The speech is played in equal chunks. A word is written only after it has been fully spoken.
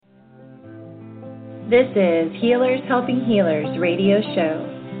This is Healers Helping Healers radio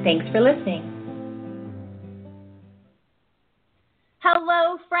show. Thanks for listening.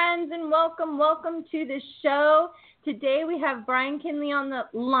 Hello, friends, and welcome to the show. Today we have Brian Kinley on the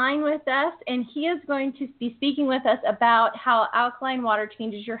line with us, and he is going to be speaking with us about how alkaline water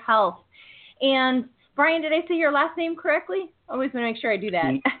changes your health. And Brian, did I say your last name correctly? I always want to make sure I do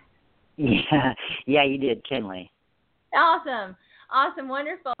that. Yeah, you did, Kinley. Awesome,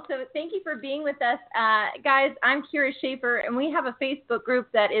 wonderful. So thank you for being with us. Guys, I'm Kira Schaefer, and we have a Facebook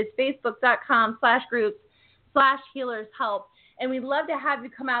group that is facebook.com/groups/healershelp. And we'd love to have you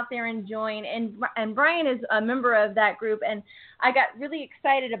come out there and join. And Brian is a member of that group, and I got really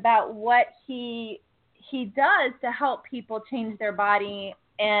excited about what he does to help people change their body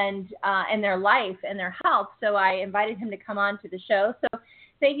and their life and their health. So I invited him to come on to the show. So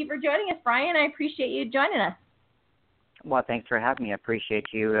thank you for joining us, Brian. I appreciate you joining us. Well, thanks for having me. I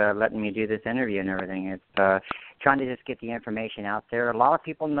appreciate you letting me do this interview and everything. It's trying to just get the information out there. A lot of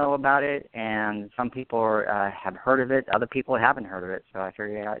people know about it, and some people have heard of it. Other people haven't heard of it. So I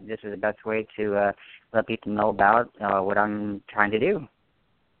figured this is the best way to let people know about what I'm trying to do.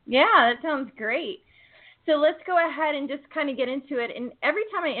 Yeah, that sounds great. So let's go ahead and just kind of get into it. And every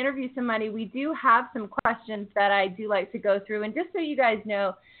time I interview somebody, we do have some questions that I do like to go through. And just so you guys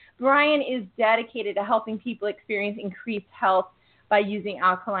know, Brian is dedicated to helping people experience increased health by using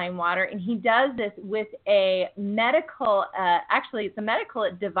alkaline water, and he does this with a medical, actually it's a medical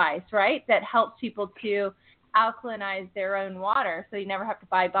device, right, that helps people to alkalinize their own water so you never have to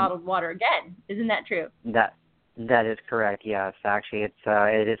buy bottled water again. Isn't that true? That is correct, yes. Actually, it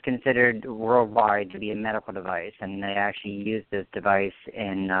is considered worldwide to be a medical device, and they actually use this device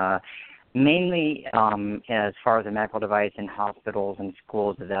in mainly as far as a medical device in hospitals and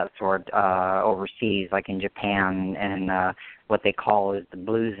schools of that sort overseas, like in Japan and what they call is the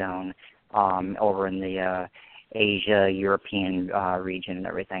blue zone over in the Asia, European region and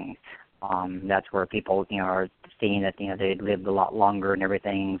everything. That's where people, are seeing that, they lived a lot longer and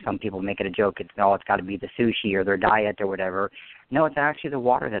everything. Some people make it a joke. It's got to be the sushi or their diet or whatever. No, it's actually the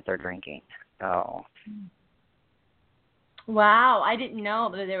water that they're drinking. So. Wow, I didn't know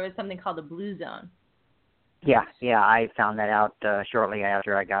that there was something called the blue zone. Yeah, I found that out shortly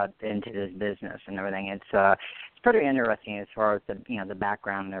after I got into this business and everything. It's pretty interesting as far as the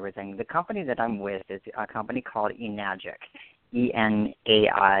background and everything. The company that I'm with is a company called Enagic, ENGIC,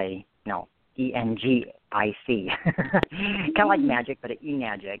 kind of like magic, but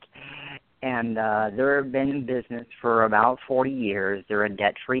Enagic. And they've been in business for about 40 years. They're a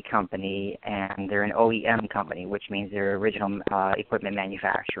debt-free company, and they're an OEM company, which means they're original equipment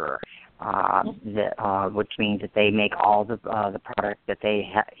manufacturer, which means that they make all the product that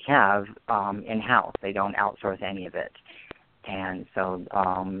they have in-house. They don't outsource any of it. And so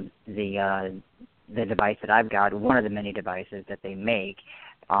the device that I've got, one of the many devices that they make,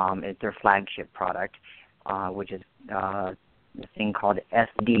 is their flagship product, which is the thing called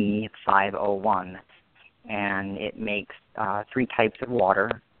SD501, and it makes 3 types of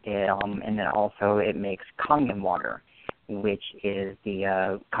water, and then also it makes Kangen water, which is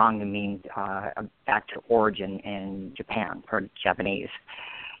the Kangen means back to origin in Japan, or Japanese.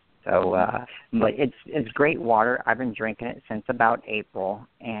 So, but it's great water. I've been drinking it since about April,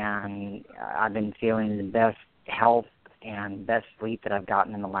 and I've been feeling the best health and best sleep that I've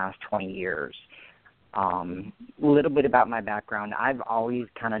gotten in the last 20 years. A little bit about my background. I've always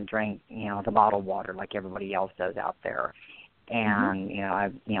kind of drank, the bottled water like everybody else does out there. And,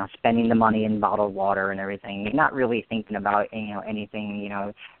 I've, spending the money in bottled water and everything, not really thinking about, anything,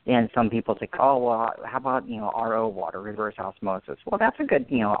 and some people think, oh, well, how about, RO water, reverse osmosis? Well, that's a good,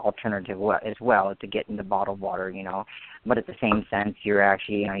 alternative as well to get into bottled water, But at the same sense, you're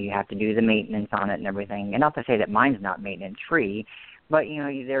actually, you have to do the maintenance on it and everything. And not to say that mine's not maintenance free, but,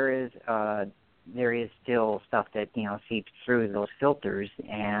 there is still stuff that, seeps through those filters,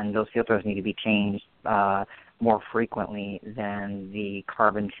 and those filters need to be changed more frequently than the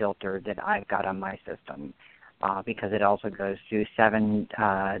carbon filter that I've got on my system, because it also goes through 7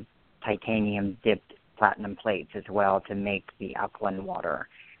 titanium-dipped platinum plates as well to make the alkaline water.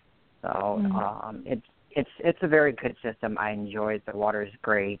 So it's a very good system. I enjoy it. The water is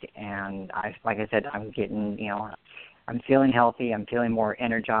great, and like I said, I'm getting, I'm feeling healthy. I'm feeling more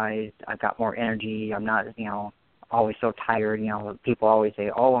energized. I've got more energy. I'm not, always so tired. People always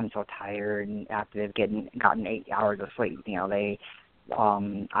say, "Oh, I'm so tired," and after they've gotten 8 hours of sleep, I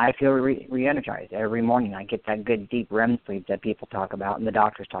feel re-energized every morning. I get that good deep REM sleep that people talk about and the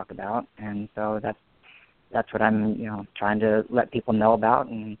doctors talk about, and so that's what I'm, trying to let people know about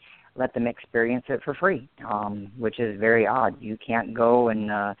and let them experience it for free, which is very odd. You can't go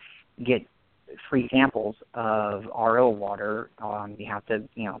and get free samples of RO water. You have to,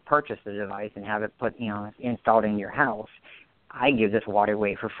 purchase the device and have it put, installed in your house. I give this water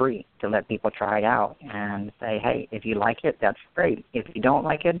away for free to let people try it out and say, hey, if you like it, that's great. If you don't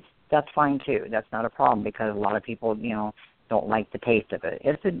like it, that's fine too. That's not a problem because a lot of people, don't like the taste of it.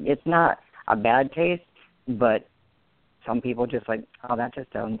 It's not a bad taste, but some people just like, oh, that just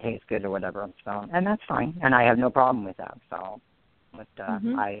doesn't taste good or whatever. So, and that's fine, and I have no problem with that. So, but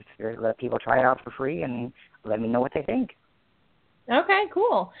I let people try it out for free and let me know what they think. Okay,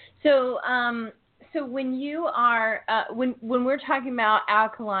 cool. So, so when you are when we're talking about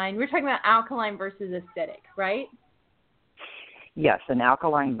alkaline, we're talking about alkaline versus acidic, right? Yes, an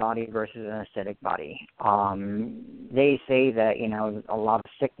alkaline body versus an acidic body. They say that, a lot of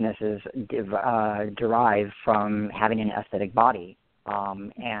sicknesses derive from having an acidic body,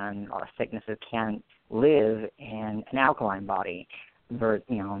 and a lot of sicknesses can't live in an alkaline body.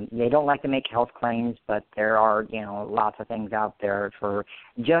 They don't like to make health claims, but there are, lots of things out there for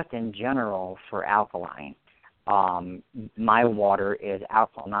just in general for alkaline. My water is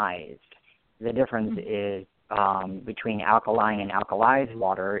alkalinized. The difference is between alkaline and alkalized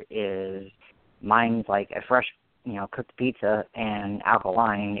water is mine's like a fresh, cooked pizza, and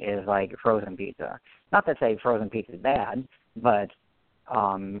alkaline is like frozen pizza. Not to say frozen pizza is bad, but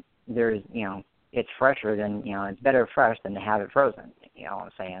there's, it's fresher than, it's better fresh than to have it frozen, you know what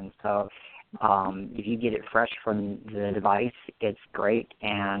I'm saying? So if you get it fresh from the device, it's great,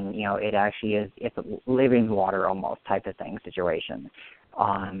 and, it actually is, it's a living water almost type of thing situation.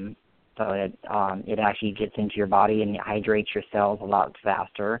 So it actually gets into your body and it hydrates your cells a lot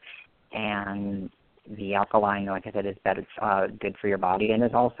faster. And the alkaline, like I said, is better, good for your body. And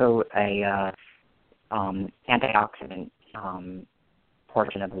there's also a antioxidant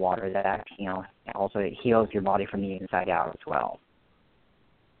portion of water that actually, also it heals your body from the inside out as well.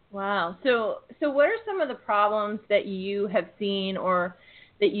 Wow. So what are some of the problems that you have seen or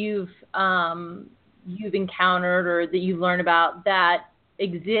that you've encountered or that you've learned about that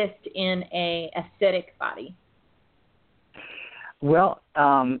exist in a acidic body? Well,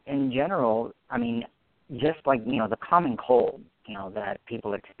 in general, I mean, just like, the common cold, that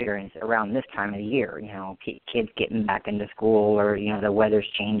people experience around this time of the year, kids getting back into school or, the weather's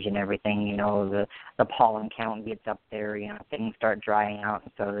changing and everything, the pollen count gets up there, things start drying out,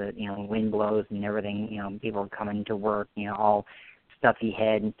 so the, wind blows and everything, people are coming to work, all stuffy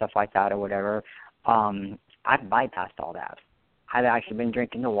head and stuff like that or whatever. I've bypassed all that. I've actually been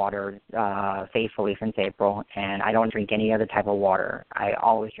drinking the water faithfully since April, and I don't drink any other type of water. I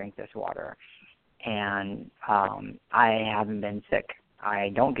always drink this water, and I haven't been sick. I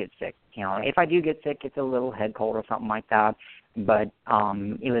don't get sick. If I do get sick, it's a little head cold or something like that, but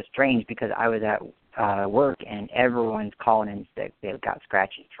it was strange because I was at work, and everyone's calling in sick. They've got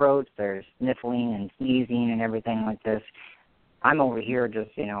scratchy throats, they're sniffling and sneezing and everything like this. I'm over here just,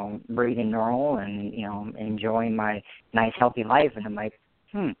 breathing normal and, enjoying my nice, healthy life. And I'm like,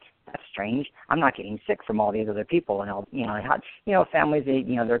 that's strange. I'm not getting sick from all these other people. And, families,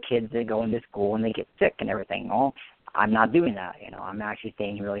 their kids, they go into school and they get sick and everything. Well, I'm not doing that. I'm actually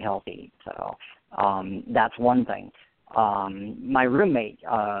staying really healthy. So that's one thing. My roommate,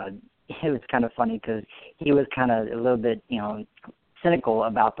 it was kind of funny because he was kind of a little bit, cynical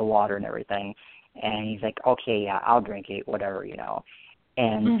about the water and everything. And he's like, okay, yeah, I'll drink it, whatever,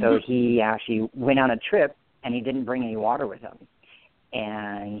 And so he actually went on a trip, and he didn't bring any water with him.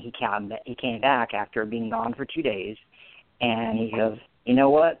 And he came back after being gone for 2 days, and he goes, you know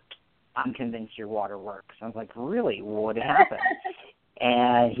what? I'm convinced your water works. I was like, really? What happened?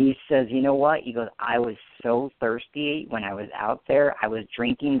 And he says, you know what? He goes, I was so thirsty when I was out there. I was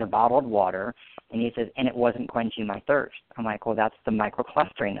drinking the bottled water. And he says, and it wasn't quenching my thirst. I'm like, well, that's the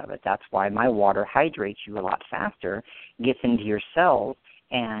microclustering of it. That's why my water hydrates you a lot faster, gets into your cells,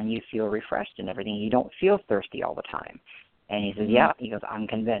 and you feel refreshed and everything. You don't feel thirsty all the time. And he says, yeah. He goes, I'm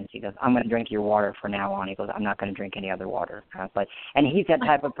convinced. He goes, I'm going to drink your water from now on. He goes, I'm not going to drink any other water. I was like, and he's that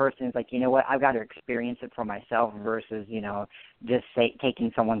type of person who's like, you know what, I've got to experience it for myself versus, just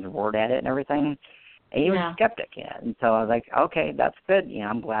taking someone's word at it and everything. And he was a skeptic, and so I was like, okay, that's good.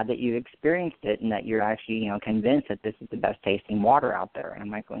 I'm glad that you experienced it and that you're actually, convinced that this is the best tasting water out there. And I'm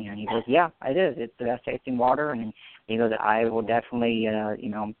like, and he goes, yeah, it is. It's the best tasting water. And he goes, I will definitely,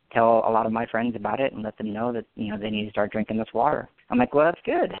 tell a lot of my friends about it and let them know that, they need to start drinking this water. I'm like, well, that's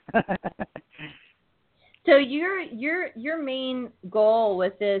good. So your main goal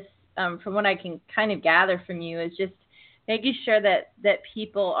with this, from what I can kind of gather from you, is just making sure that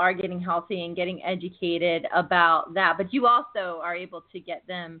people are getting healthy and getting educated about that. But you also are able to get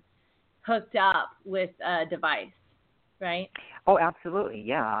them hooked up with a device. right? Oh, absolutely,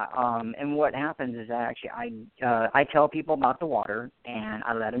 yeah. And what happens is that actually I tell people about the water, and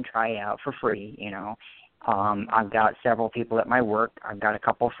I let them try it out for free. I've got several people at my work. I've got a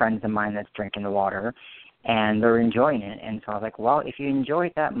couple of friends of mine that's drinking the water, and they're enjoying it. And so I was like, well, if you enjoy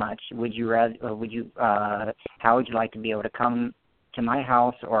it that much, how would you like to be able to come to my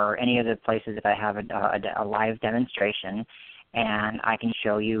house or any of the places that I have a live demonstration, and I can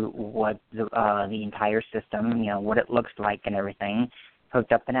show you what the entire system, what it looks like and everything,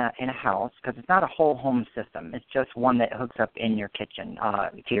 hooked up in a house, because it's not a whole home system. It's just one that hooks up in your kitchen,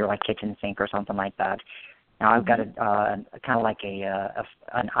 to your kitchen sink or something like that. Now I've got a kind of like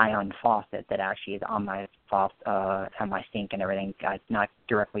an ion faucet that actually is on my on my sink and everything, not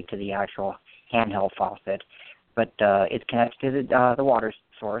directly to the actual handheld faucet, but it's connected to the water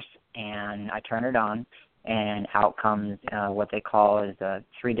source, and I turn it on, and out comes what they call is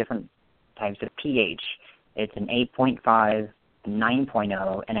 3 different types of pH. It's an 8.5,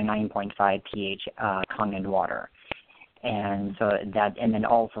 9.0, and a 9.5 pH Kangen water. And so and then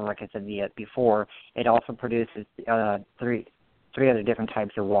also, like I said before, it also produces three other different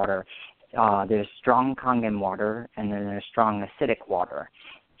types of water. There's strong Kangen water, and then there's strong acidic water.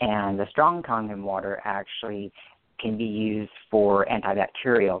 And the strong Kangen water actually can be used for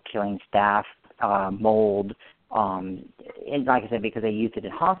antibacterial, killing staph, mold. And like I said, because they use it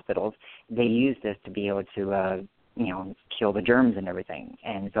in hospitals, they use this to be able to kill the germs and everything.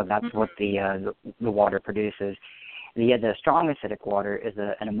 And so that's what the water produces. The strong acidic water is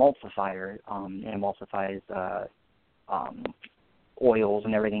an emulsifier. It emulsifies oils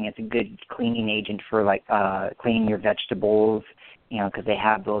and everything. It's a good cleaning agent for cleaning your vegetables, because they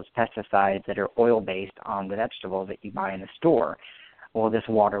have those pesticides that are oil-based on the vegetables that you buy in the store. Well, this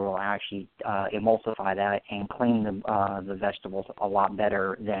water will actually emulsify that and clean the vegetables a lot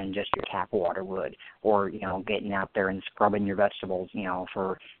better than just your tap water would, or getting out there and scrubbing your vegetables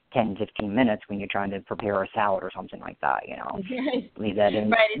for 10, 15 minutes when you're trying to prepare a salad or something like that. Leave that in.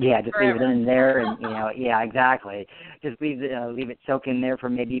 Right, Just leave it in there, and yeah, exactly. Just leave it soak in there for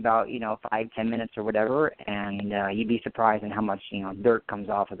maybe about 5-10 minutes or whatever, and you'd be surprised at how much dirt comes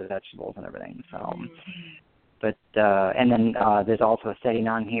off of the vegetables and everything. So. But and then there's also a setting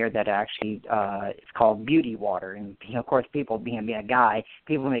on here that actually it's called beauty water. And, of course, people, being a guy,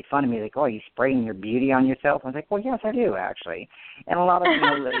 people make fun of me, like, oh, are you spraying your beauty on yourself? I was like, well, yes, I do, actually. And a lot of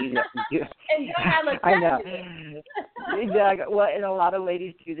ladies do. I know. Exactly. Well, and a lot of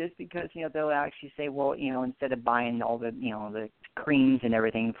ladies do this because, they'll actually say, well, instead of buying all the, the creams and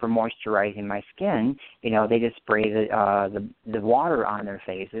everything for moisturizing my skin, they just spray the water on their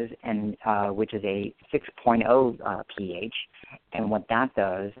faces, and which is a 6.0 pH, and what that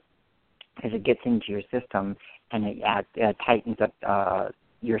does is it gets into your system and it tightens up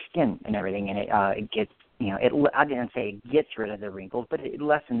your skin and everything, and it gets I didn't say it gets rid of the wrinkles, but it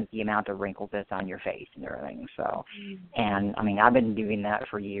lessens the amount of wrinkles that's on your face and everything. So, and I mean, I've been doing that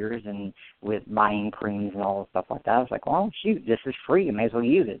for years, and with buying creams and all stuff like that, I was like, well, shoot, this is free, I may as well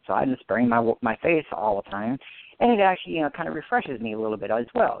use it. So I'm just spraying my face all the time, and it actually kind of refreshes me a little bit as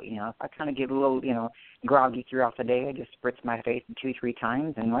well. If I kind of get a little groggy throughout the day, I just spritz my face 2-3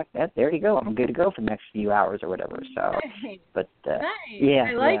 times, and like that, there you go, I'm good to go for the next few hours or whatever. So, nice. But nice. yeah,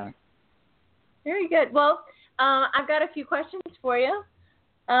 I like it. Very good. Well, I've got a few questions for you.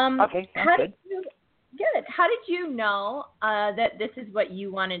 Okay, how good. How did you know that this is what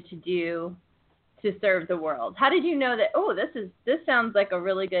you wanted to do to serve the world? How did you know that? Oh, this sounds like a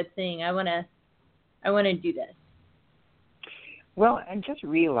really good thing. I want to do this. Well, and just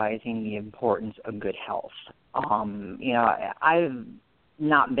realizing the importance of good health. I've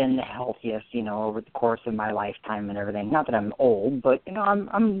not been the healthiest, over the course of my lifetime and everything. Not that I'm old, but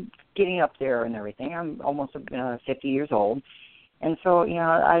I'm getting up there and everything. I'm almost 50 years old, and so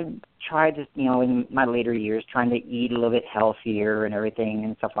I tried to, in my later years, trying to eat a little bit healthier and everything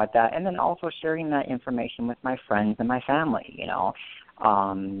and stuff like that, and then also sharing that information with my friends and my family.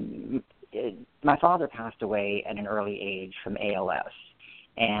 My father passed away at an early age from ALS.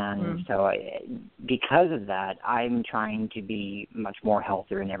 And so because of that, I'm trying to be much more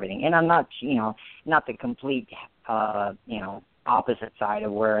healthier and everything. And I'm not, not the complete, opposite side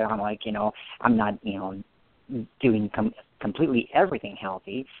of where I'm like, I'm not, doing completely everything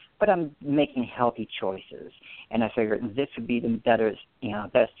healthy, but I'm making healthy choices. And I figured this would be the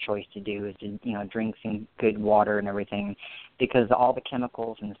best choice to do is to, drink some good water and everything, because all the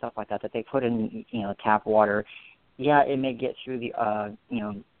chemicals and stuff like that they put in, tap water, yeah, it may get through the,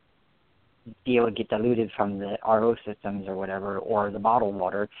 be able to get diluted from the RO systems or whatever, or the bottled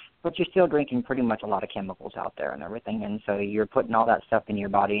water, but you're still drinking pretty much a lot of chemicals out there and everything, and so you're putting all that stuff in your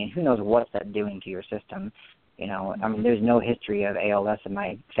body, and who knows what that's doing to your system. You know, I mean, there's no history of ALS in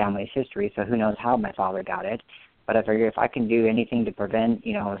my family's history, so who knows how my father got it. But I figure if I can do anything to prevent,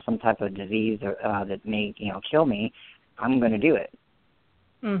 you know, some type of disease that may, you know, kill me, I'm going to do it.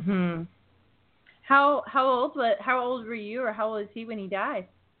 Mhm. How old were you, or how old was he when he died?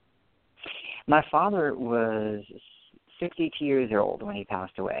 My father was 62 years old when he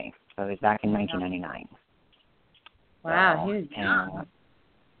passed away. So it was back in 1999. Wow, so, he was young.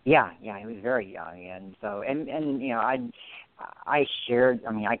 Yeah, he was very young, and so and you know I shared.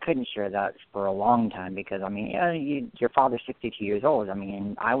 I mean, I couldn't share that for a long time because I mean, your father's 62 years old. I mean,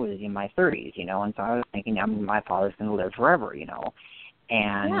 and I was in my 30s, you know, and so I was thinking, I mean, my father's going to live forever, you know.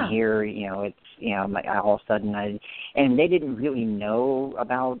 And here, you know, it's, you know, all of a sudden and they didn't really know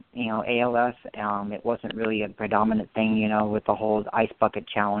about, you know, ALS. It wasn't really a predominant thing, you know, with the whole ice bucket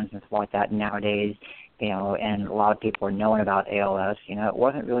challenge and stuff like that nowadays, you know, and a lot of people are knowing about ALS. You know, it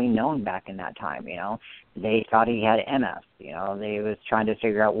wasn't really known back in that time, you know. They thought he had MS, you know. They was trying to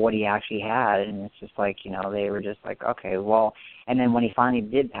figure out what he actually had, and it's just like, you know, they were just like, okay, well, and then when he finally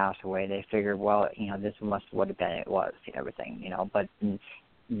did pass away, they figured, well, you know, this must would have been it was, everything, you know, but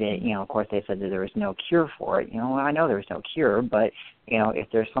they, you know, of course they said that there was no cure for it. You know, I know there was no cure, but, you know, if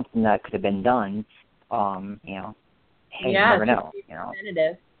there's something that could have been done, you know, hey, you never know, you know.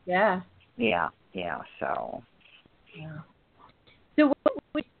 Yeah. Yeah, so. Yeah. So what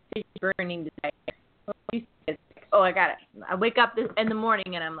would you say is burning desire? What would you say is, oh, I got it. I wake up in the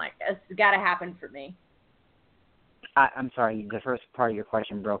morning and I'm like, it's got to happen for me. I'm sorry, the first part of your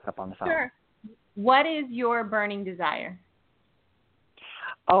question broke up on the phone. Sure. What is your burning desire?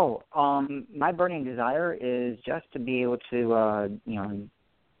 Oh, my burning desire is just to be able to, you know,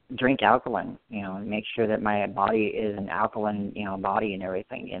 drink alkaline, you know, and make sure that my body is an alkaline, you know, body and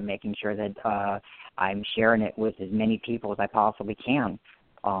everything, and making sure that I'm sharing it with as many people as I possibly can,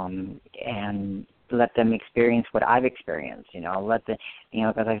 and let them experience what I've experienced, you know, you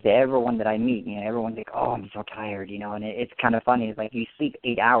know, because like I say, everyone that I meet, you know, everyone's like, oh, I'm so tired, you know, and it's kind of funny. It's like you sleep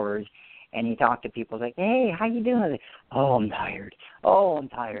 8 hours and you talk to people, it's like, hey, how you doing? Like, oh, I'm tired.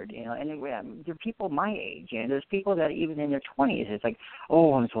 You know, and there are people my age, you know, there's people that even in their 20s, it's like,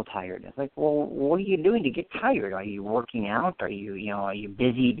 oh, I'm so tired. It's like, well, what are you doing to get tired? Are you working out? Are you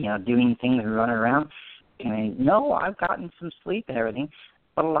busy, you know, doing things and running around? I mean, no, I've gotten some sleep and everything,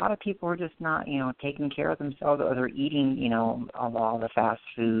 but a lot of people are just not, you know, taking care of themselves, or they're eating, you know, all the fast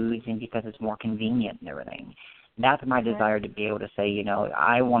foods, and because it's more convenient and everything. That's my desire, to be able to say, you know,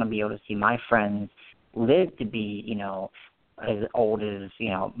 I want to be able to see my friends live to be, you know, as old as, you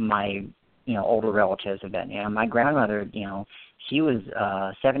know, my, you know, older relatives have been. You know, my grandmother, you know, she was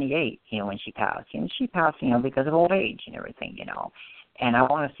 78, you know, when she passed. And she passed, you know, because of old age and everything, you know. And I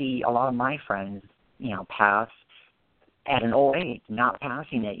want to see a lot of my friends, you know, pass at an old age, not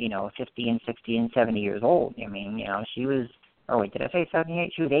passing at, you know, 50 and 60 and 70 years old. I mean, you know, she was, oh, wait, did I say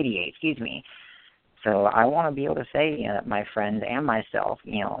 78? She was 88, excuse me. So I want to be able to say, you know, that my friends and myself,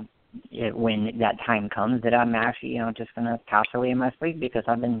 you know, when that time comes, that I'm actually, you know, just going to pass away in my sleep because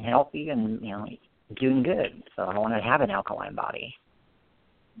I've been healthy and, you know, doing good. So I want to have an alkaline body.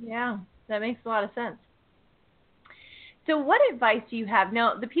 Yeah, that makes a lot of sense. So what advice do you have?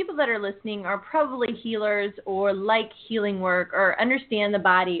 Now, the people that are listening are probably healers or like healing work or understand the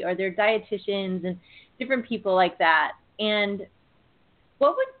body, or they're dietitians and different people like that. And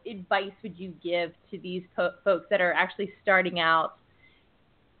what advice would you give to these folks that are actually starting out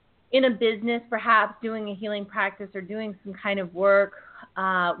in a business, perhaps doing a healing practice or doing some kind of work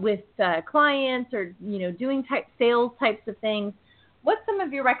with clients, or, you know, doing sales types of things? What's some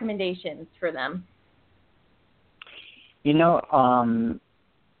of your recommendations for them? You know,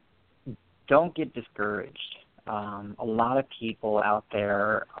 don't get discouraged. A lot of people out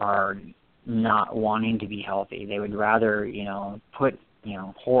there are not wanting to be healthy. They would rather, you know, put, you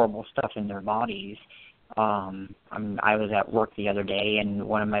know, horrible stuff in their bodies. I was at work the other day, and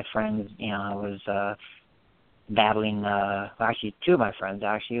one of my friends, you know, was battling, actually two of my friends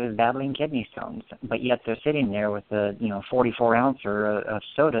actually was battling kidney stones, but yet they're sitting there with a, you know, 44 ounce of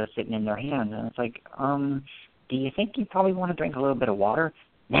soda sitting in their hand, and it's like, do you think you probably want to drink a little bit of water?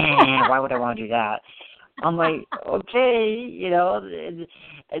 Nah, why would I want to do that? I'm like, okay, you know,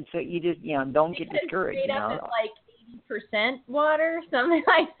 and so you just, you know, don't get discouraged. Straight you know, up at like 80% water, something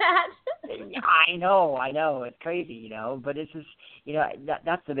like that. I know, it's crazy, you know, but it's just, you know,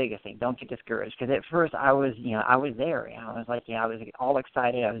 that's the biggest thing. Don't get discouraged, because at first I was there, you know, I was like, you know, I was all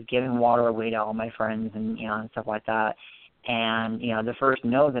excited. I was giving water away to all my friends and, you know, and stuff like that. And, you know, the first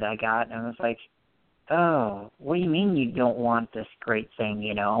no that I got, I was like, oh, what do you mean you don't want this great thing,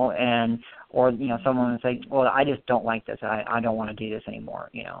 you know? And, or, you know, someone would say, well, I just don't like this. I don't want to do this anymore,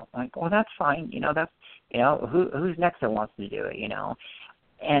 you know? Like, well, that's fine. You know, who's next that wants to do it,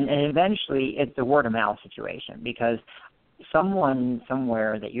 And eventually it's a word-of-mouth situation because someone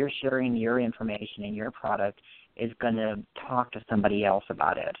somewhere that you're sharing your information and your product is going to talk to somebody else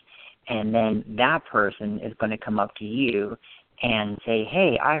about it. And then that person is going to come up to you and say,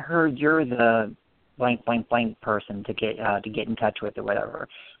 hey, I heard you're the blank, blank, blank person to get in touch with or whatever.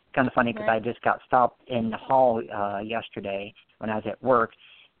 It's kind of funny because I just got stopped in the hall yesterday when I was at work,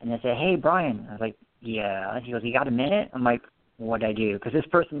 and they said, hey, Brian. I was like, yeah. He goes, you got a minute? I'm like, what'd I do? Because this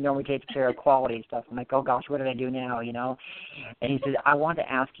person normally takes care of quality stuff. I'm like, oh, gosh, what did I do now, And he said, I want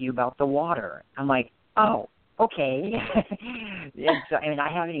to ask you about the water. I'm like, oh, okay. I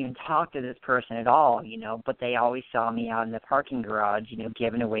haven't even talked to this person at all, but they always saw me out in the parking garage,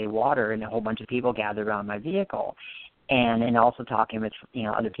 giving away water, and a whole bunch of people gathered around my vehicle. And also talking with,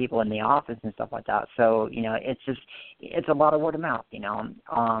 other people in the office and stuff like that. So, it's a lot of word of mouth,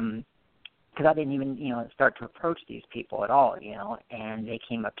 because I didn't even, start to approach these people at all, and they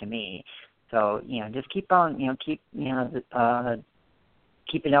came up to me. So, just keep on,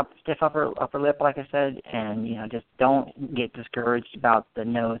 keeping up stiff upper lip, like I said, and, just don't get discouraged about the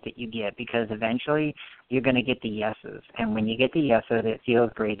no's that you get, because eventually you're going to get the yeses. And when you get the yeses, it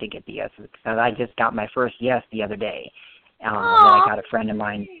feels great to get the yeses. Because I just got my first yes the other day. That I got a friend of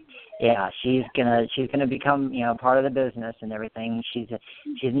mine. Yeah, she's gonna become part of the business and everything. She's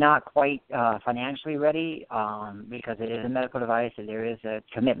not quite financially ready because it is a medical device and there is a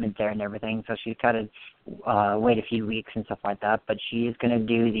commitment there and everything. So she's got to wait a few weeks and stuff like that. But she is going to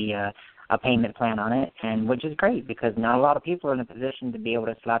do a payment plan on it, and which is great because not a lot of people are in a position to be able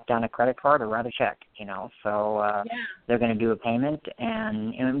to slap down a credit card or write a check. So they're going to do a payment,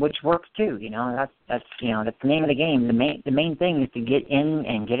 and which works too. That's the name of the game. The main thing is to get in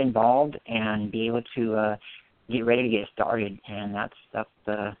and get involved and be able to get ready to get started, and that's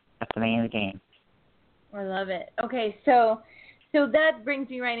the name of the game. I love it. Okay, so that brings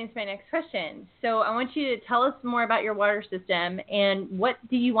me right into my next question. So I want you to tell us more about your water system and what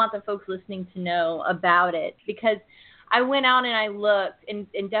do you want the folks listening to know about it? Because I went out and I looked and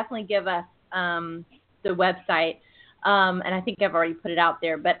definitely give us the website. And I think I've already put it out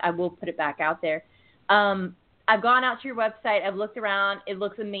there, but I will put it back out there. I've gone out to your website. I've looked around. It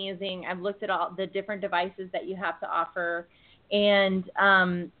looks amazing. I've looked at all the different devices that you have to offer. And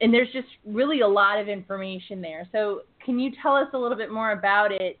there's just really a lot of information there. So can you tell us a little bit more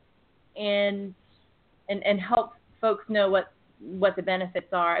about it and help folks know what the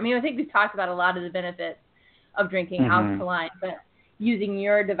benefits are? I mean, I think we've talked about a lot of the benefits of drinking alkaline, but using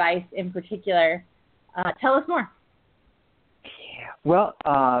your device in particular, tell us more. Well,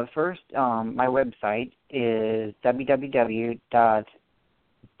 first, my website is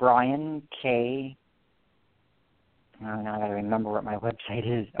www.briank. Now I gotta remember what my website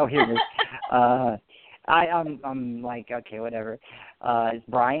is. Oh, here it is. I'm like, okay, whatever. It's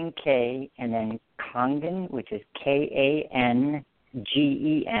Brian K. and then Kangen, which is Kangen,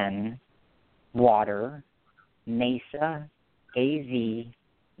 water, Mesa,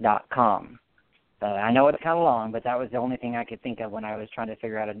 AZ.com. So I know it's kind of long, but that was the only thing I could think of when I was trying to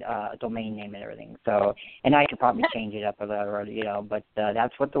figure out a domain name and everything. So, and I could probably change it up a little, but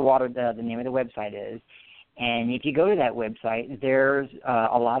that's what the name of the website is. And if you go to that website, there's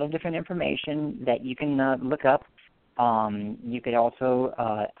a lot of different information that you can look up. You could also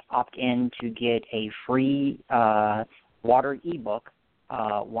opt in to get a free water ebook,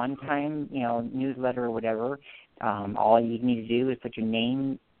 one-time newsletter or whatever. All you need to do is put your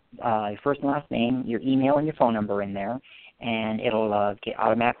name, your first and last name, your email, and your phone number in there, and it'll get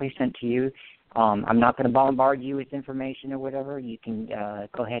automatically sent to you. I'm not going to bombard you with information or whatever. You can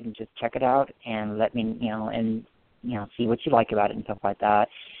go ahead and just check it out and let me, see what you like about it and stuff like that.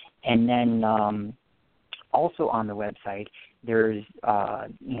 And then also on the website, there's,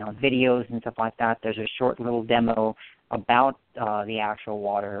 videos and stuff like that. There's a short little demo about the actual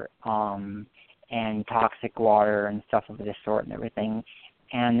water and toxic water and stuff of this sort and everything.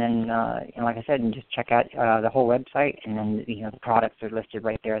 And then, like I said, and just check out the whole website, and then the products are listed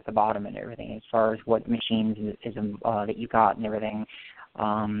right there at the bottom and everything, as far as what machines that you got and everything.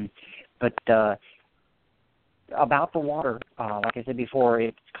 But about the water, like I said before,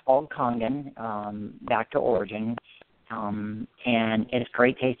 it's called Kangen, back to origin, and it's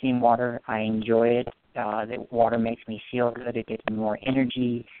great tasting water. I enjoy it. The water makes me feel good. It gives me more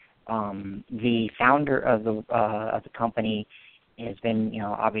energy. The founder of the company has been,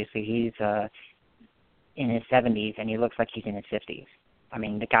 obviously he's in his 70s and he looks like he's in his 50s. I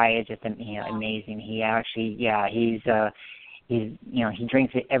mean, the guy is just amazing. He actually, he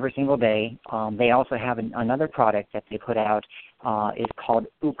drinks it every single day. They also have another product that they put out. It's called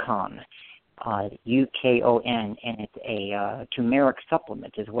Ukan. UKON, and it's a turmeric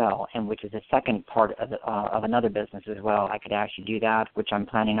supplement as well, and which is the second part of another business as well. I could actually do that, which I'm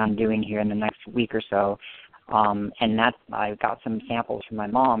planning on doing here in the next week or so. And that I got some samples from my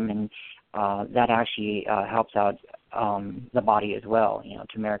mom, and that actually helps out the body as well. You know,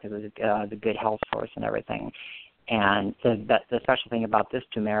 turmeric is the good health source and everything. And the special thing about this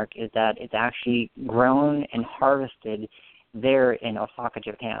turmeric is that it's actually grown and harvested there in Osaka,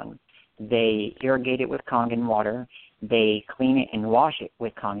 Japan. They irrigate it with Kangen water, they clean it and wash it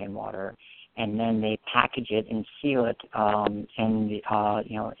with Kangen water, and then they package it and seal it in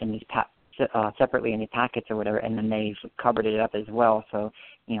these separately in the packets or whatever, and then they've covered it up as well, so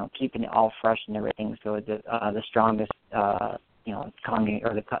keeping it all fresh and everything, so the strongest Kangen,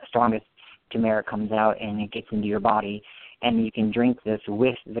 or the strongest turmeric comes out and it gets into your body, and you can drink this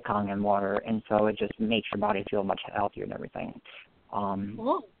with the Kangen water, and so it just makes your body feel much healthier and everything.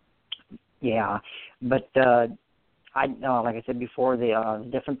 Cool. Yeah, but like I said before, the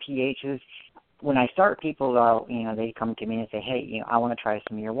different pHs. When I start people, they come to me and say, "Hey, I want to try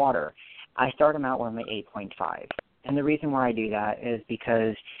some of your water." I start them out with my 8.5, and the reason why I do that is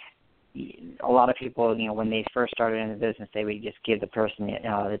because a lot of people, when they first started in the business, they would just give the person,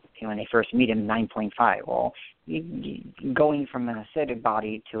 when they first meet him, 9.5. Well, going from an acidic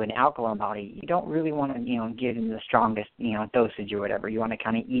body to an alkaline body, you don't really want to, give them the strongest, dosage or whatever. You want to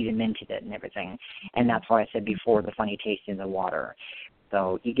kind of ease them into it and everything. And that's why I said before the funny taste in the water.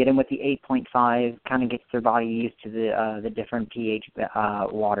 So you get them with the 8.5, kind of gets their body used to the different pH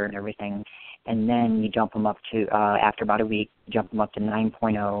water and everything. And then you jump them up to, after about a week, jump them up to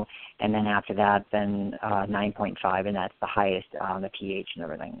 9.0, and then after that, then 9.5, and that's the highest, the pH and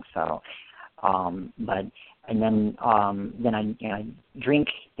everything. So, then I drink,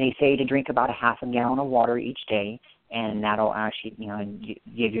 they say to drink about a half a gallon of water each day, and that'll actually,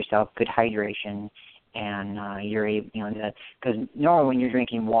 give yourself good hydration, and you're able, because normally when you're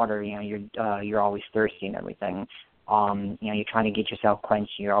drinking water, you're always thirsty and everything. You're trying to get yourself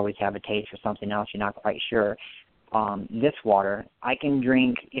quenched. You always have a taste for something else. You're not quite sure. This water, I can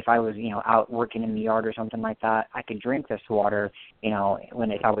drink if I was, out working in the yard or something like that. I could drink this water, if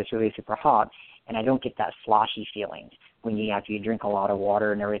I was really super hot, and I don't get that sloshy feeling when after you drink a lot of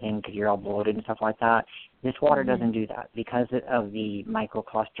water and everything because you're all bloated and stuff like that. This water doesn't do that because of the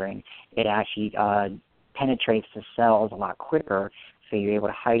microclustering. It actually penetrates the cells a lot quicker, so you're able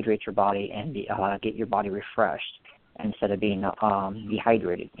to hydrate your body and get your body refreshed instead of being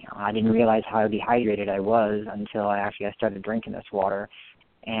dehydrated. I didn't realize how dehydrated I was until I started drinking this water.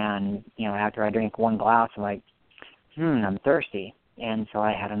 And, after I drink one glass, I'm like, I'm thirsty. And so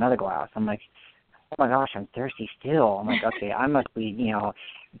I had another glass. I'm like, oh my gosh, I'm thirsty still. I'm like, okay, I must be,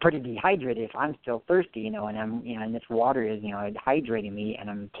 pretty dehydrated if I'm still thirsty, and I'm, and this water is, hydrating me, and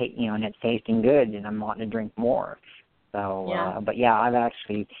I'm taking, and it's tasting good, and I'm wanting to drink more. So, but yeah, I've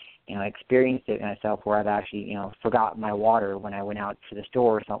actually, experienced it myself where I've actually, forgot my water when I went out to the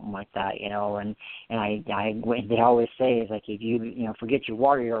store or something like that, and they always say, is like, if you, forget your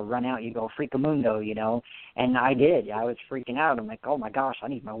water, you'll run out, you go freakamundo, and I did. I was freaking out. I'm like, oh my gosh, I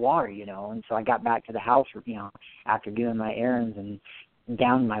need my water, and so I got back to the house, after doing my errands and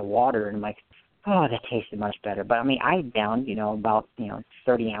downed my water, and I'm like, oh, that tasted much better. But I mean, I downed, about,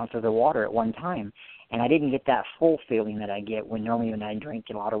 30 ounces of water at one time. And I didn't get that full feeling that I get when I drink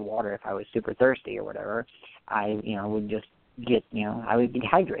a lot of water. If I was super thirsty or whatever, I, would just get, I would be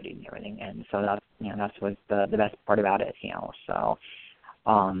dehydrated and everything. And so that's, that's what's the best part about it, So,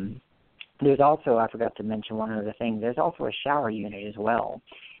 there's also, I forgot to mention one other thing. There's also a shower unit as well.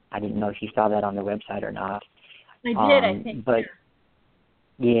 I didn't know if you saw that on the website or not. I did, I think. But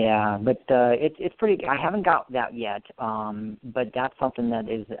yeah, but it's pretty. I haven't got that yet, but that's something that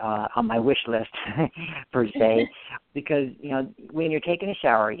is on my wish list per se, because when you're taking a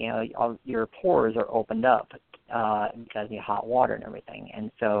shower, all your pores are opened up because of the hot water and everything,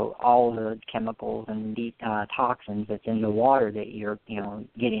 and so all the chemicals and toxins that's in the water that you're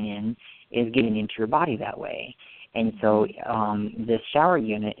getting in is getting into your body that way, and so this shower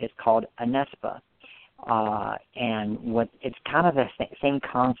unit is called a Nespa. And it's kind of the same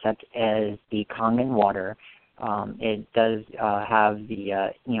concept as the Kangen water. It does have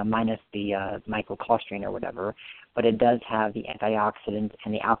the minus the microclustering or whatever, but it does have the antioxidant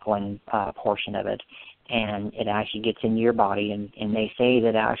and the alkaline portion of it, and it actually gets into your body, and they say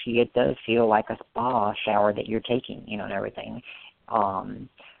that actually it does feel like a spa shower that you're taking, and everything. A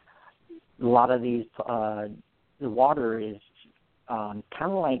lot of these the water is kind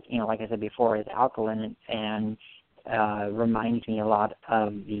of like, like I said before, is alkaline and reminds me a lot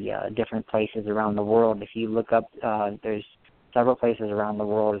of the different places around the world. If you look up, there's several places around the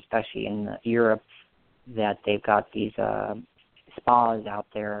world, especially in Europe, that they've got these spas out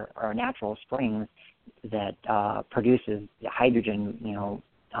there, or natural springs that produces hydrogen,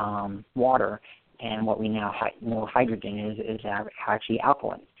 water. And what we now know hydrogen is actually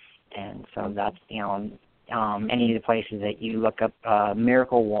alkaline. And so that's, any of the places that you look up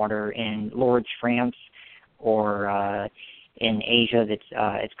miracle water in Lourdes, France, or in Asia,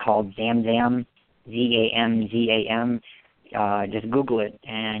 it's called Zamzam, Zamzam. Just Google it,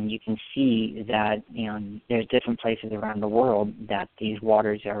 and you can see that there's different places around the world that these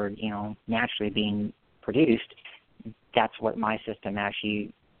waters are naturally being produced. That's what my system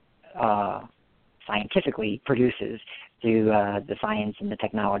actually scientifically produces through the science and the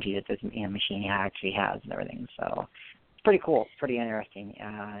technology that this machine actually has and everything. So it's pretty cool. It's pretty interesting.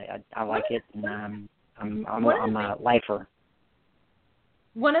 I like it, and I'm a lifer.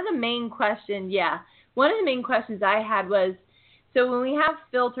 One of the main questions I had was, so when we have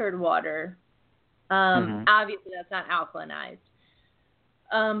filtered water, obviously that's not alkalinized.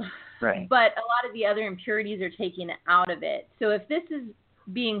 Right. But a lot of the other impurities are taken out of it. So if this is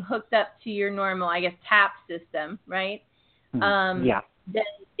being hooked up to your normal, I guess, tap system, right? Yeah. Then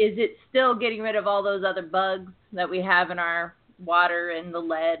is it still getting rid of all those other bugs that we have in our water and the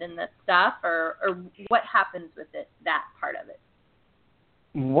lead and that stuff, or what happens with it, that part of it?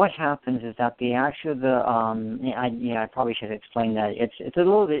 What happens is that I probably should explain that. It's a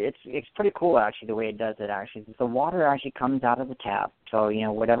little bit, it's pretty cool actually the way it does it actually. The water actually comes out of the tap. So,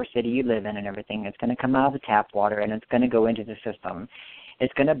 whatever city you live in and everything, it's going to come out of the tap water and it's going to go into the system.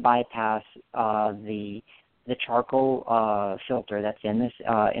 It's going to bypass the charcoal filter that's in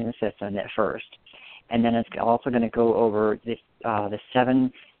the system at first. And then it's also going to go over the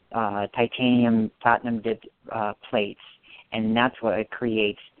 7 titanium platinum dipped plates. And that's what it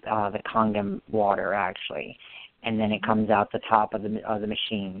creates the Kangen water actually, and then it comes out the top of the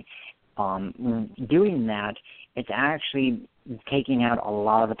machine. Doing that, it's actually taking out a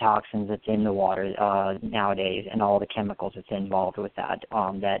lot of the toxins that's in the water nowadays, and all the chemicals that's involved with that.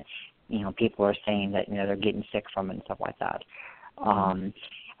 That people are saying that they're getting sick from it and stuff like that.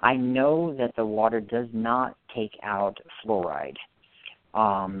 I know that the water does not take out fluoride.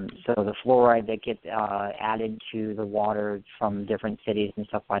 So the fluoride that gets added to the water from different cities and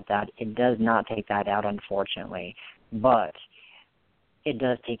stuff like that, it does not take that out, unfortunately. But it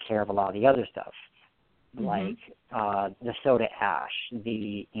does take care of a lot of the other stuff, like the soda ash,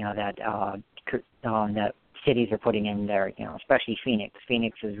 that cities are putting in there. Especially Phoenix.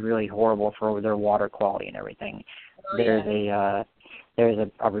 Phoenix is really horrible for their water quality and everything. There's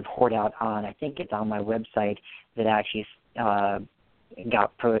a report out on, I think it's on my website, that actually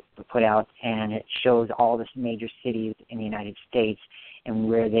got put out, and it shows all the major cities in the United States and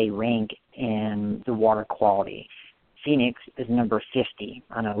where they rank in the water quality. Phoenix is number 50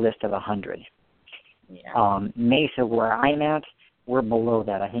 on a list of 100. Yeah. Mesa, where I'm at, we're below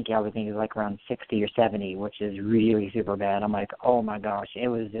that. I think everything is like around 60 or 70, which is really super bad. I'm like, oh my gosh, it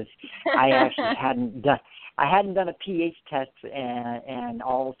was just. I actually hadn't done a pH test, and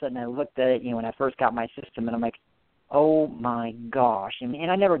all of a sudden I looked at it, when I first got my system, and I'm like, oh my gosh. And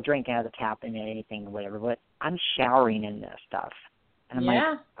I never drink out of the tap and anything or whatever, but I'm showering in this stuff. And I'm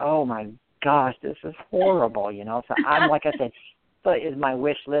like, oh my gosh, this is horrible, So I'm, like I said, so is my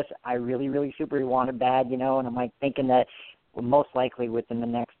wish list. I really, really super want it bad, and I'm like thinking that most likely within the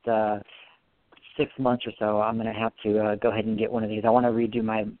next 6 months or so, I'm going to have to go ahead and get one of these. I want to redo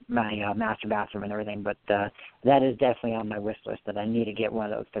my master bathroom and everything, but that is definitely on my wish list that I need to get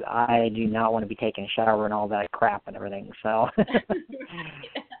one of those, because I do not want to be taking a shower and all that crap and everything. So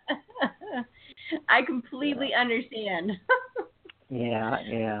I completely understand.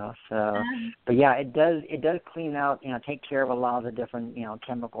 Yeah. So, but yeah, it does clean out, take care of a lot of the different,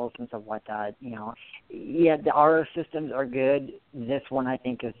 chemicals and stuff like that. Yeah, the RO systems are good. This one I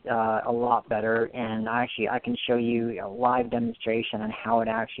think is a lot better, and actually I can show you a live demonstration on how it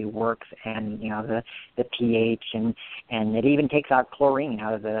actually works, and the pH, and it even takes out chlorine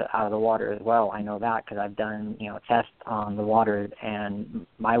out of the water as well. I know that because I've done tests on the water, and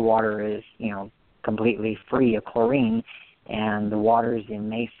my water is completely free of chlorine. And the waters in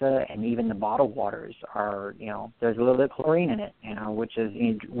Mesa and even the bottled waters are, there's a little bit of chlorine in it, which is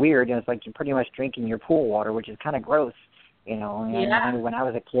weird. It's like you're pretty much drinking your pool water, which is kind of gross, And when I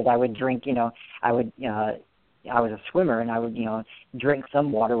was a kid, I would drink, I was a swimmer, and I would, drink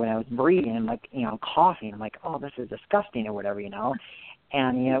some water when I was breathing, and coughing. I'm like, oh, this is disgusting or whatever,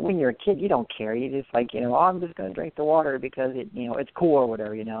 And, when you're a kid, you don't care. You just like, oh, I'm just going to drink the water because it, it's cool or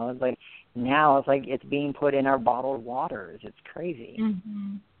whatever, It's like, now it's like it's being put in our bottled waters. It's crazy.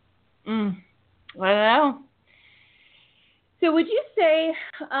 Well, So would you say,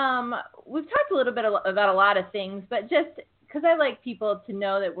 we've talked a little bit about a lot of things, but just because I like people to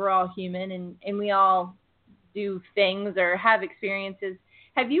know that we're all human and we all do things or have experiences,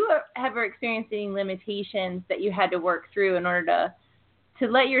 have you ever experienced any limitations that you had to work through in order to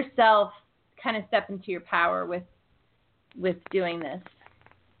let yourself kind of step into your power with doing this?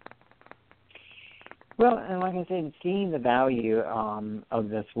 Well, and like I said, seeing the value of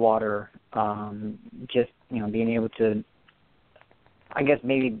this water, just, being able to, I guess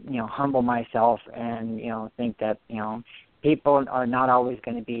maybe, humble myself and, think that, people are not always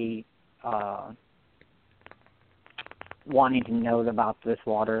going to be wanting to know about this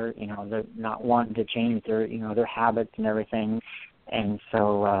water. They're not wanting to change their, their habits and everything. And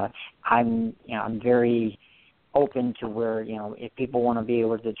so I'm very open to where, if people want to be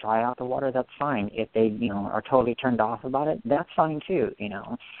able to try out the water, that's fine. If they, are totally turned off about it, that's fine too,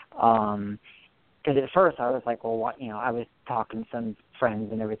 Because at first I was like, well, what, I was talking to some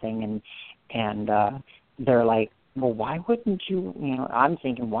friends and everything, and they're like, well, why wouldn't you, I'm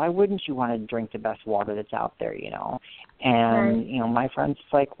thinking, why wouldn't you want to drink the best water that's out there, And, Right. my friend's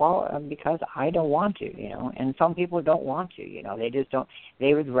like, well, because I don't want to, and some people don't want to, they just don't,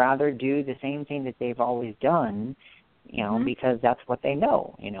 they would rather do the same thing that they've always done, because that's what they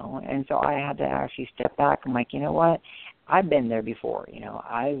know, And so I had to actually step back. I'm like, you know what? I've been there before,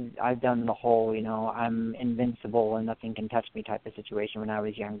 I've done the whole, I'm invincible and nothing can touch me type of situation when I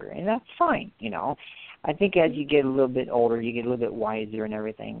was younger, and that's fine, I think as you get a little bit older, you get a little bit wiser and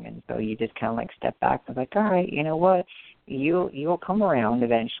everything, and so you just kind of like step back and like, all right, you know what, you'll come around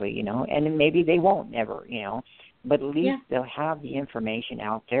eventually, and then maybe they won't ever, but at least they'll have the information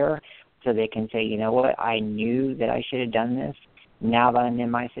out there so they can say, you know what, I knew that I should have done this. Now that I'm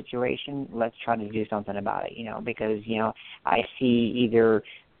in my situation, let's try to do something about it, because, I see either,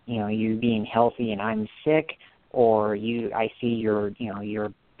 you being healthy and I'm sick, or I see your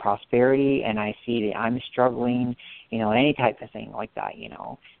prosperity and I see that I'm struggling, any type of thing like that,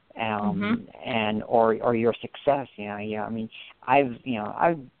 and or your success, I mean, I've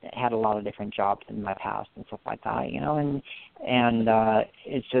had a lot of different jobs in my past and stuff like that, and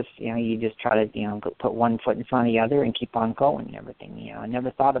it's just, you just try to, put one foot in front of the other and keep on going and everything, I never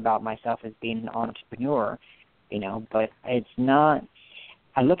thought about myself as being an entrepreneur, but it's not.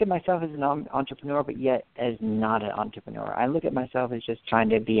 I look at myself as an entrepreneur, but yet as not an entrepreneur. I look at myself as just trying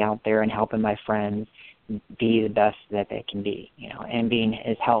to be out there and helping my friends be the best that they can be, and being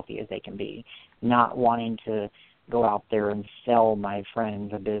as healthy as they can be, not wanting to go out there and sell my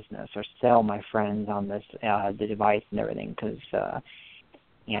friends a business or sell my friends on this the device and everything, because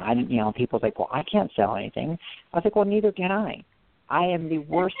people's like, well, I can't sell anything. I was like, well, neither can I. I am the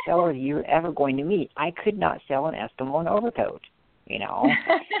worst seller you're ever going to meet. I could not sell an Eskimo overcoat.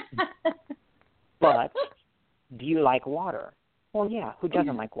 But do you like water? Well, yeah, who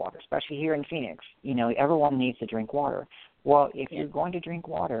doesn't like water, especially here in Phoenix? Everyone needs to drink water. Well, if you're going to drink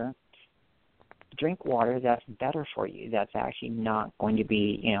water that's better for you, that's actually not going to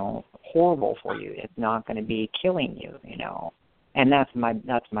be, horrible for you. It's not going to be killing you, And that's my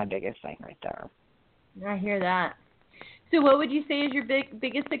biggest thing right there. I hear that. So what would you say is your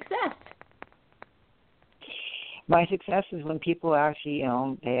biggest success? My success is when people actually,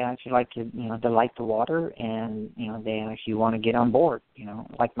 they actually like to, they like the water, and, they actually want to get on board,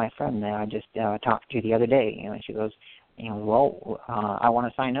 like my friend that I just talked to the other day, she goes, well, I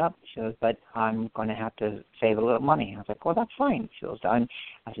want to sign up. She goes, but I'm going to have to save a little money. I was like, well, that's fine. She goes, I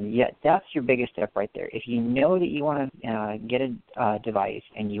said, yeah, that's your biggest step right there. If you know that you want to get a device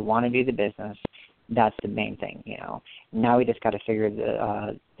and you want to do the business, that's the main thing, Now we just got to figure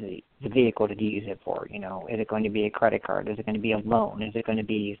the vehicle to use it for, Is it going to be a credit card? Is it going to be a loan? Is it going to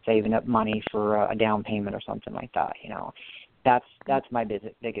be saving up money for a down payment or something like that, That's my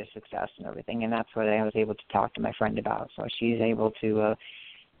biggest success and everything, and that's what I was able to talk to my friend about. So she's able to,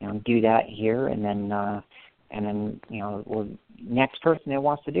 do that here, and then, well, next person that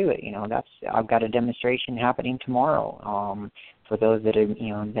wants to do it, I've got a demonstration happening tomorrow. For those that are,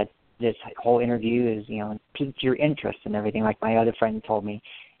 that this whole interview is, piqued your interest and everything, like my other friend told me.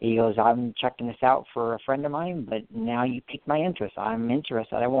 He goes, I'm checking this out for a friend of mine, but now you piqued my interest. I'm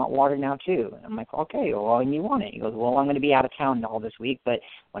interested. I want water now, too. And I'm like, okay, well, and you want it? He goes, well, I'm going to be out of town all this week, but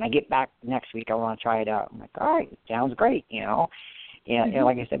when I get back next week, I want to try it out. I'm like, all right, sounds great, And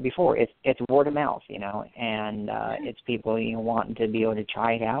like I said before, it's word of mouth, and it's people, wanting to be able to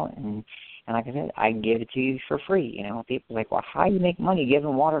try it out. And like I said, I give it to you for free, People are like, well, how do you make money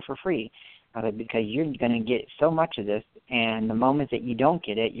giving water for free? because you're going to get so much of this, and the moment that you don't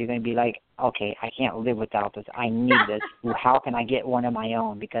get it, you're going to be like, okay, I can't live without this. I need this. How can I get one of my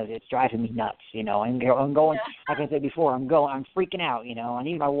own? Because it's driving me nuts, you know. I'm going, like I said before, I'm freaking out, you know. I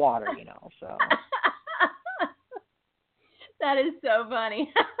need my water, you know. So that is so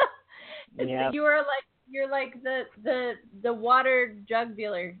funny. Yeah. You're like the water drug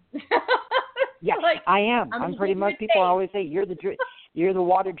dealer. Yeah, like, I am. I'm pretty much. People taste. always say you're the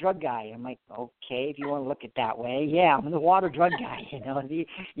water drug guy. I'm like, okay, if you want to look at it that way, yeah, I'm the water drug guy. You know,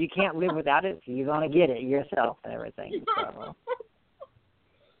 you can't live without it, so you're gonna get it yourself and everything. So.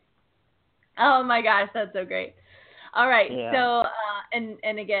 Oh my gosh, that's so great. All right, Yeah. so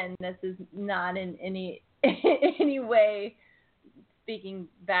and again, this is not in any any way speaking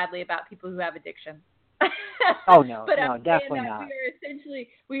badly about people who have addiction. Oh no, but no, definitely not.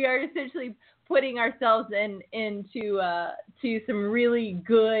 We are essentially putting ourselves into to some really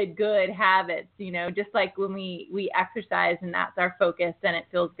good habits, you know, just like when we exercise and that's our focus and it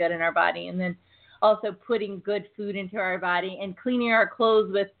feels good in our body, and then also putting good food into our body and cleaning our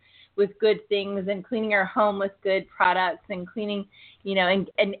clothes with good things and cleaning our home with good products and cleaning, you know, and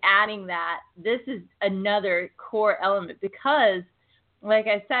adding that. This is another core element because, like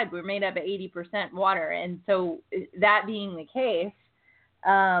I said, we're made up of 80% water. And so that being the case,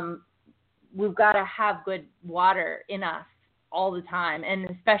 we've got to have good water in us all the time, and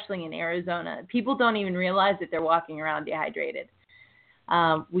especially in Arizona. People don't even realize that they're walking around dehydrated.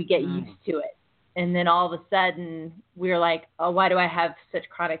 We get used to it. And then all of a sudden we're like, oh, why do I have such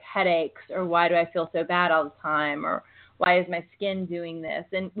chronic headaches? Or why do I feel so bad all the time? Or why is my skin doing this?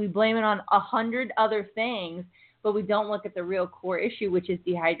 And we blame it on 100 other things, but we don't look at the real core issue, which is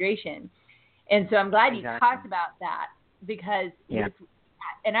dehydration. And so I'm glad you talked about that because,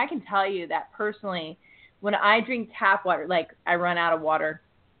 and I can tell you that personally, when I drink tap water, like I run out of water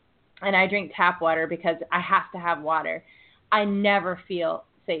and I drink tap water because I have to have water, I never feel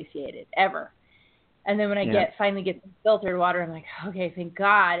satiated, ever. And then when I finally get some filtered water, I'm like, okay, thank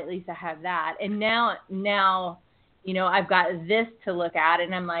God, at least I have that. And now, you know, I've got this to look at,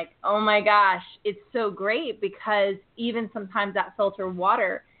 and I'm like, oh my gosh, it's so great because even sometimes that filtered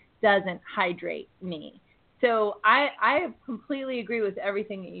water doesn't hydrate me. So I completely agree with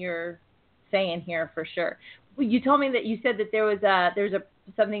everything that you're saying here for sure. You told me that you said that there's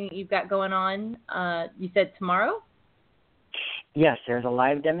something that you've got going on. You said tomorrow? Yes, there's a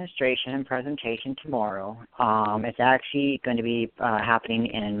live demonstration and presentation tomorrow. It's actually going to be happening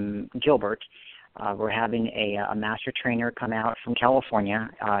in Gilbert. We're having a master trainer come out from California.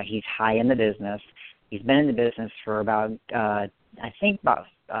 He's high in the business. He's been in the business for about 10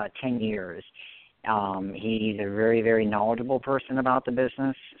 years. He's a very, very knowledgeable person about the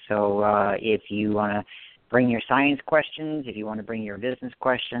business. So if you want to bring your science questions, if you want to bring your business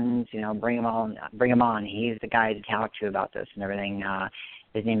questions, you know, bring them on. He's the guy to talk to about this and everything.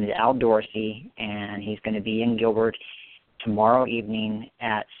 His name is Al Dorsey, and he's going to be in Gilbert tomorrow evening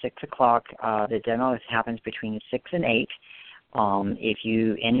at 6 o'clock. The demo happens between 6 and 8. If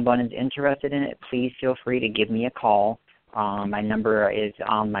anyone is interested in it, please feel free to give me a call. My number is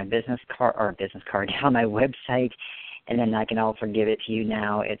on my business card on my website, and then I can also give it to you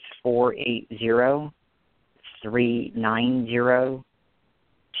now. It's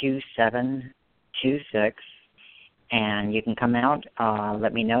 480-390-2726, and you can come out,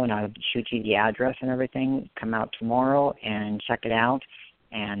 let me know, and I'll shoot you the address and everything. Come out tomorrow and check it out,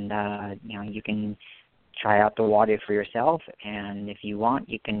 and you know, you can try out the water for yourself, and if you want,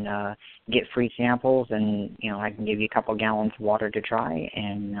 you can get free samples, and you know, I can give you a couple gallons of water to try,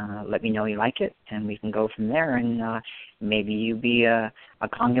 and let me know you like it, and we can go from there, and maybe you be a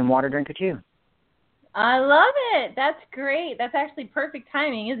Kangen water drinker too. I love it. That's great. That's actually perfect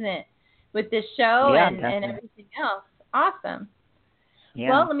timing, isn't it? With this show and everything else. Awesome. Yeah.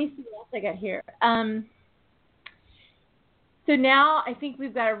 Well, let me see what else I got here. So now I think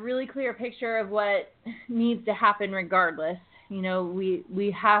we've got a really clear picture of what needs to happen regardless. You know,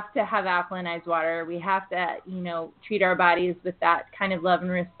 we have to have alkalinized water. We have to, you know, treat our bodies with that kind of love and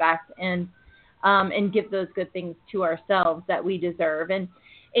respect, and give those good things to ourselves that we deserve. And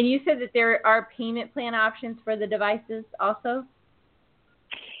you said that there are payment plan options for the devices also?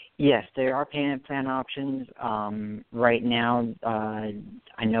 Yes, there are payment plan options. Right now, I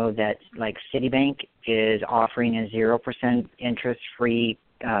know that like Citibank is offering a 0% interest-free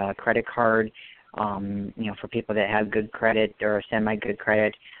credit card, you know, for people that have good credit or semi-good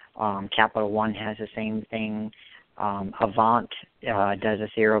credit. Capital One has the same thing. Avant does a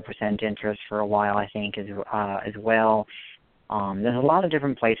 0% interest for a while, I think, as well. There's a lot of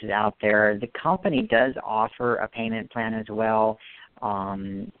different places out there. The company does offer a payment plan as well.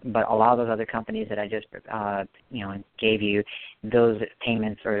 But a lot of those other companies that I just, gave you, those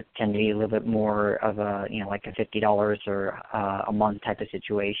payments tend to be a little bit more of a, like a $50 or a month type of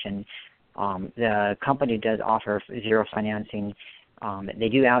situation. The company does offer zero financing. They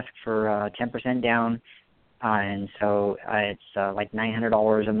do ask for 10% down, and so it's like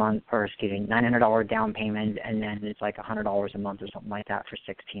 $900 a month, or $900 down payment, and then it's like $100 a month or something like that for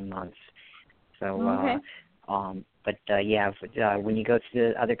 16 months. So, okay. When you go to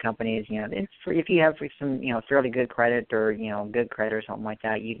the other companies, if you have some, fairly good credit or, good credit or something like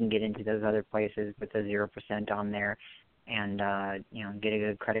that, you can get into those other places with the 0% on there and, get a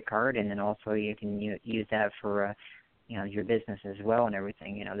good credit card. And then also you can use that for, your business as well and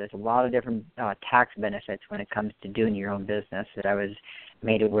everything. There's a lot of different tax benefits when it comes to doing your own business that I was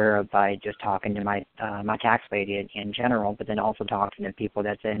made aware of by just talking to my tax lady in general, but then also talking to people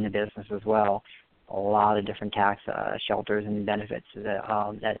that's in the business as well. A lot of different tax shelters and benefits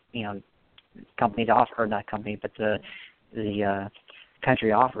that companies offer, or not company, but the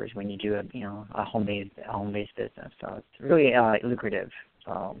country offers when you do a home-based business. So it's really lucrative.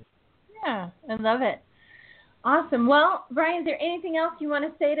 So. Yeah, I love it. Awesome. Well, Brian, is there anything else you want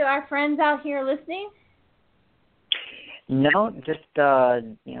to say to our friends out here listening? No, just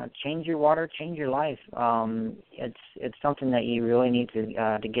change your water, change your life. It's something that you really need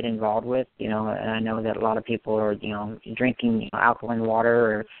to get involved with. And I know that a lot of people are drinking alkaline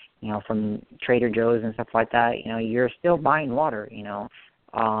water or from Trader Joe's and stuff like that. You're still buying water.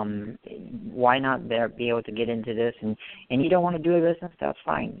 Why not be able to get into this? And you don't want to do a business, that's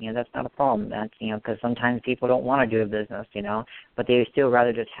fine. That's not a problem. That's because sometimes people don't want to do a business, but they still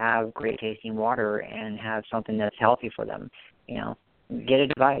rather just have great tasting water and have something that's healthy for them. Get a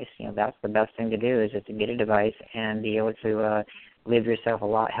device. That's the best thing to do, is just to get a device and be able to live yourself a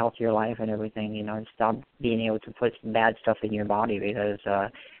lot healthier life and everything. And stop being able to put bad stuff in your body, because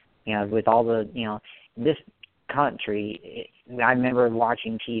with all the this country, I remember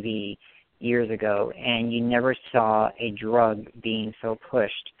watching TV years ago, and you never saw a drug being so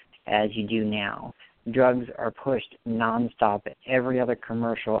pushed as you do now. Drugs are pushed nonstop. Every other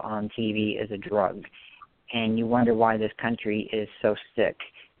commercial on TV is a drug, and you wonder why this country is so sick.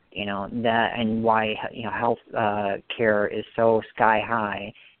 And why health care is so sky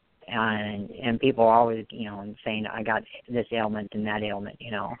high, and people are always saying, I got this ailment and that ailment.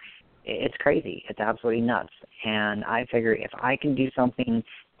 It's crazy. It's absolutely nuts. And I figure if I can do something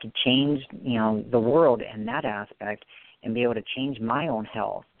to change, the world in that aspect and be able to change my own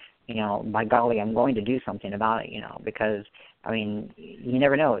health, by golly, I'm going to do something about it, because, you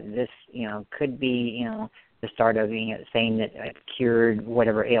never know. This, could be, the start of saying that it cured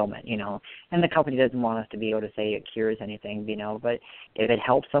whatever ailment, and the company doesn't want us to be able to say it cures anything, but if it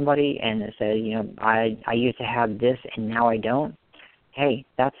helps somebody and it says, I used to have this and now I don't, hey,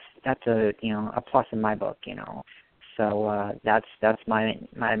 that's a plus in my book, So that's my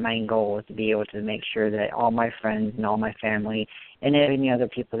main goal, is to be able to make sure that all my friends and all my family and any other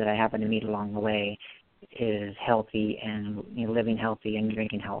people that I happen to meet along the way is healthy and living healthy and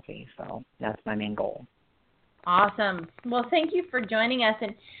drinking healthy. So that's my main goal. Awesome. Well, thank you for joining us.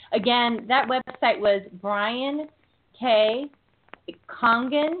 And again, that website was Brian K.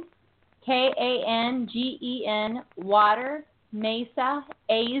 Kangen, Kangen, Water Mesa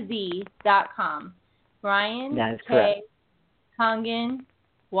AZ.com. Brian That is K. correct. Kangen,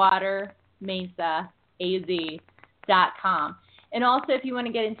 Water Mesa AZ.com. And also, if you want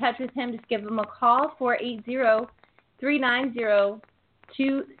to get in touch with him, just give him a call,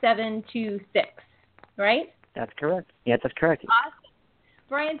 480-390-2726. Right? That's correct. Yeah, that's correct. Awesome.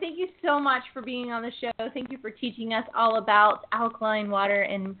 Brian, thank you so much for being on the show. Thank you for teaching us all about alkaline water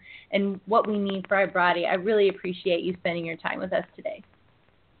and what we need for our body. I really appreciate you spending your time with us today.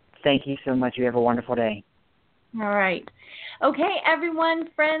 Thank you so much. You have a wonderful day. All right. Okay, everyone,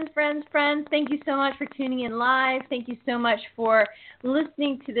 friends, thank you so much for tuning in live. Thank you so much for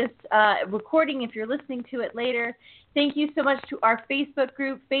listening to this recording if you're listening to it later. Thank you so much to our Facebook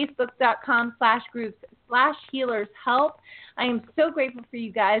group, facebook.com/groups/healershelp. I am so grateful for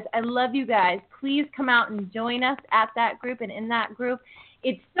you guys. I love you guys. Please come out and join us at that group and in that group.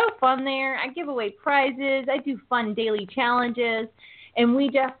 It's so fun there. I give away prizes. I do fun daily challenges. And we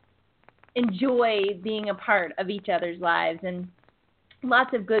just enjoy being a part of each other's lives. And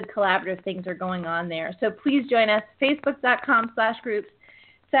lots of good collaborative things are going on there. So please join us,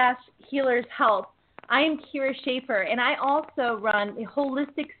 facebook.com/groups/healershelp. I am Kira Schaefer, and I also run the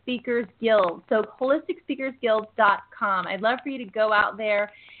Holistic Speakers Guild. So holisticspeakersguild.com. I'd love for you to go out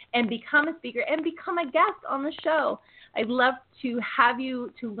there and become a speaker and become a guest on the show. I'd love to have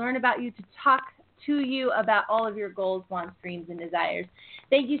you, to learn about you, to talk to you about all of your goals, wants, dreams, and desires.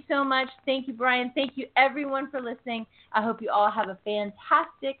 Thank you so much. Thank you, Brian. Thank you, everyone, for listening. I hope you all have a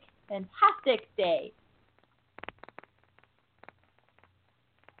fantastic, fantastic day.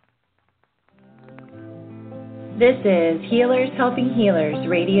 This is Healers Helping Healers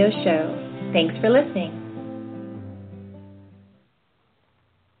radio show. Thanks for listening.